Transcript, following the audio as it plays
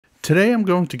Today I'm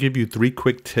going to give you 3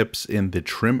 quick tips in the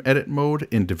trim edit mode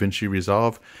in Davinci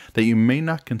Resolve that you may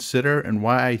not consider and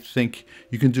why I think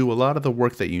you can do a lot of the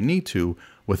work that you need to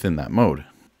within that mode.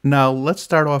 Now let's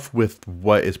start off with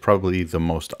what is probably the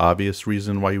most obvious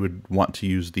reason why you would want to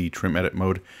use the trim edit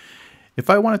mode. If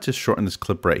I wanted to shorten this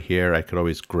clip right here, I could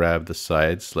always grab the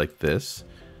sides like this,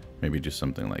 maybe do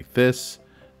something like this.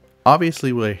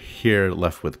 Obviously we're here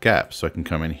left with gaps, so I can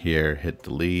come in here, hit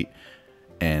delete,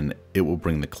 and it will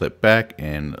bring the clip back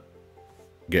and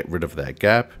get rid of that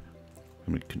gap. Let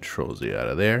me Control Z out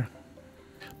of there.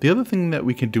 The other thing that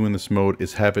we can do in this mode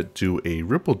is have it do a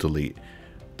ripple delete.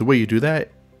 The way you do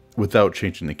that without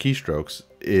changing the keystrokes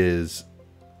is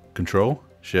Control,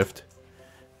 Shift,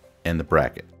 and the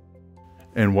bracket.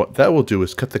 And what that will do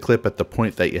is cut the clip at the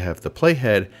point that you have the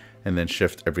playhead and then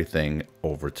shift everything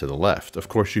over to the left. Of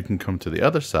course, you can come to the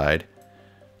other side,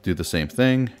 do the same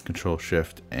thing, Control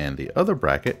Shift and the other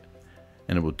bracket,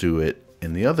 and it will do it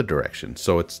in the other direction.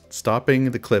 So it's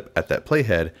stopping the clip at that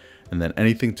playhead, and then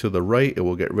anything to the right it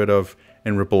will get rid of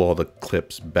and ripple all the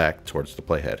clips back towards the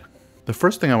playhead. The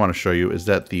first thing I want to show you is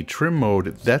that the trim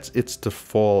mode, that's its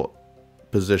default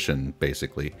position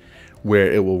basically,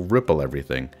 where it will ripple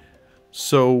everything.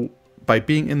 So by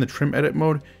being in the trim edit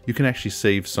mode, you can actually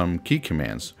save some key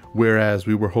commands. Whereas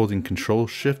we were holding Control,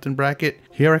 Shift, and bracket,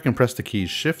 here I can press the keys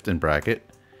Shift and bracket,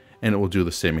 and it will do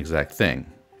the same exact thing.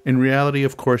 In reality,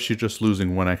 of course, you're just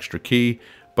losing one extra key,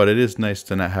 but it is nice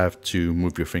to not have to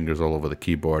move your fingers all over the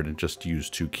keyboard and just use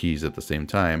 2 keys at the same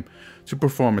time to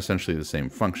perform essentially the same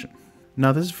function.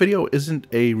 Now, this video isn't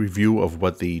a review of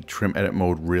what the trim edit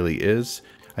mode really is.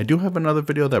 I do have another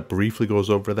video that briefly goes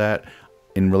over that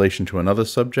in relation to another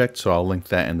subject, so I'll link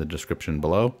that in the description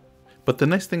below. But the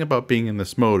nice thing about being in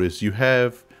this mode is you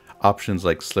have options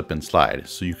like slip and slide.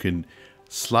 So you can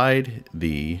slide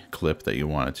the clip that you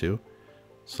wanted to.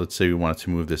 So let's say we wanted to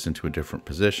move this into a different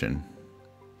position.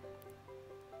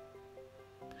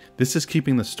 This is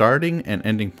keeping the starting and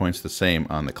ending points the same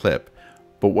on the clip,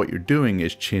 but what you're doing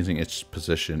is changing its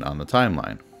position on the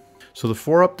timeline. So the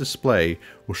 4-up display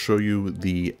will show you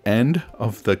the end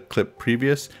of the clip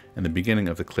previous and the beginning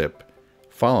of the clip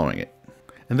following it.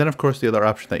 And then of course the other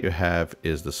option that you have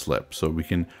is the slip. So we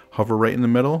can hover right in the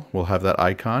middle, we'll have that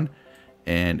icon.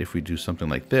 And if we do something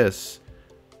like this,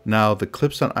 now the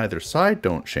clips on either side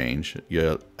don't change.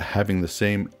 You're having the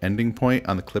same ending point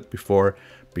on the clip before,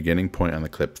 beginning point on the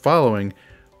clip following,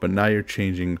 but now you're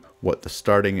changing what the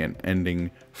starting and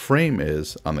ending frame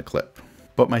is on the clip.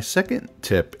 But my second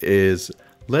tip is,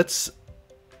 let's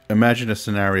imagine a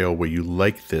scenario where you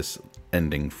like this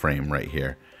ending frame right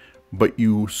here, but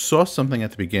you saw something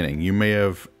at the beginning. You may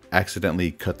have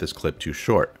accidentally cut this clip too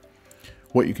short.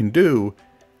 What you can do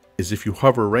is if you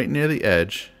hover right near the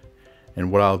edge, and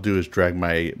what I'll do is drag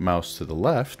my mouse to the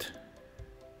left,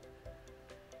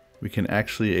 we can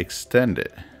actually extend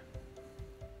it.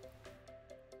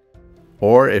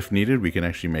 Or if needed, we can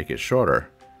actually make it shorter.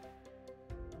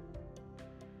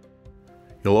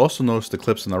 You'll also notice the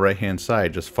clips on the right hand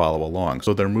side just follow along.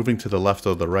 So they're moving to the left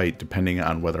or the right depending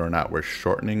on whether or not we're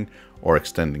shortening or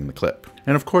extending the clip.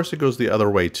 And of course it goes the other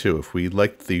way too. If we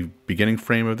liked the beginning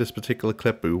frame of this particular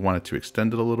clip but we wanted to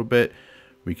extend it a little bit,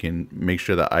 we can make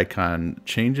sure the icon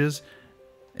changes.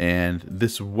 And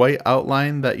this white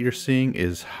outline that you're seeing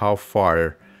is how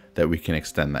far that we can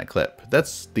extend that clip.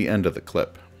 That's the end of the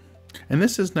clip. And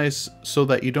this is nice so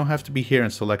that you don't have to be here in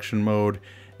selection mode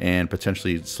and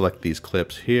potentially select these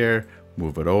clips here,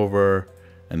 move it over,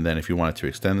 and then if you wanted to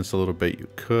extend this a little bit, you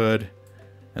could,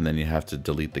 and then you have to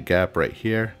delete the gap right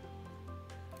here.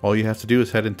 All you have to do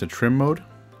is head into trim mode,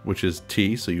 which is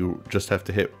T, so you just have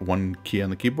to hit one key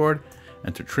on the keyboard,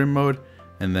 enter trim mode,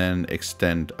 and then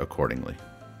extend accordingly.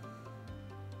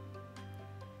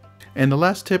 And the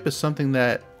last tip is something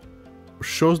that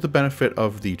shows the benefit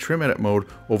of the trim edit mode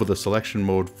over the selection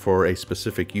mode for a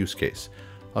specific use case.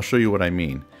 I'll show you what I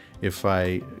mean. If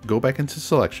I go back into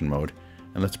selection mode,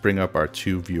 and let's bring up our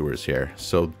 2 viewers here.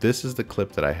 So this is the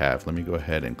clip that I have. Let me go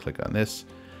ahead and click on this.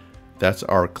 That's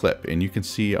our clip, and you can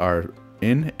see our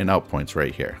in and out points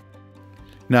right here.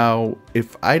 Now,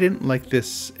 if I didn't like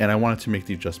this and I wanted to make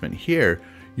the adjustment here,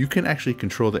 you can actually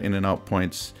control the in and out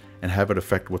points and have it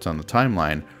affect what's on the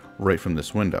timeline right from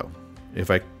this window. If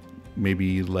I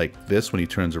maybe like this when he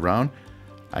turns around,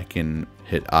 I can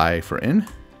hit I for in,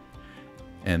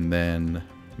 and then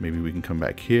maybe we can come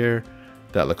back here.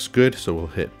 That looks good, so we'll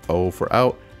hit O for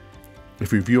out.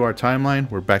 If we view our timeline,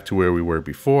 we're back to where we were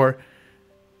before,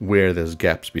 where there's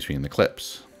gaps between the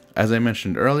clips. As I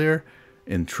mentioned earlier,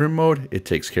 in trim mode, it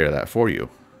takes care of that for you.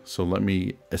 So let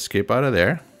me escape out of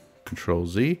there, Control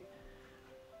Z.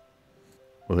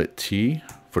 We'll hit T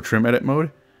for trim edit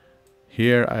mode,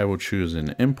 Here I will choose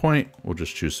an endpoint. We'll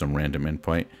just choose some random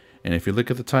endpoint. And if you look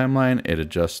at the timeline, it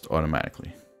adjusts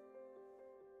automatically.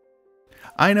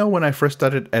 I know when I first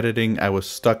started editing, I was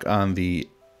stuck on the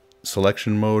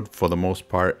selection mode for the most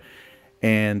part.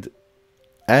 And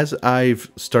as I've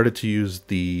started to use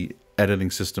the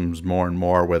editing systems more and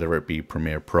more, whether it be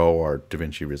Premiere Pro or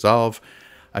Davinci Resolve,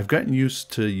 I've gotten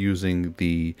used to using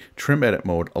the trim edit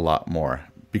mode a lot more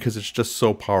because it's just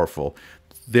so powerful.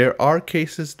 There are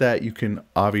cases that you can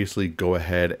obviously go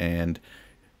ahead and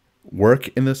work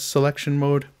in the selection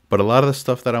mode, but a lot of the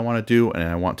stuff that I want to do and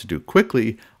I want to do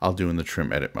quickly, I'll do in the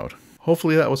trim edit mode.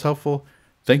 Hopefully that was helpful.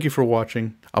 Thank you for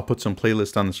watching. I'll put some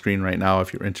playlists on the screen right now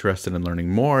if you're interested in learning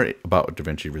more about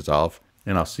Davinci Resolve,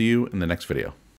 and I'll see you in the next video.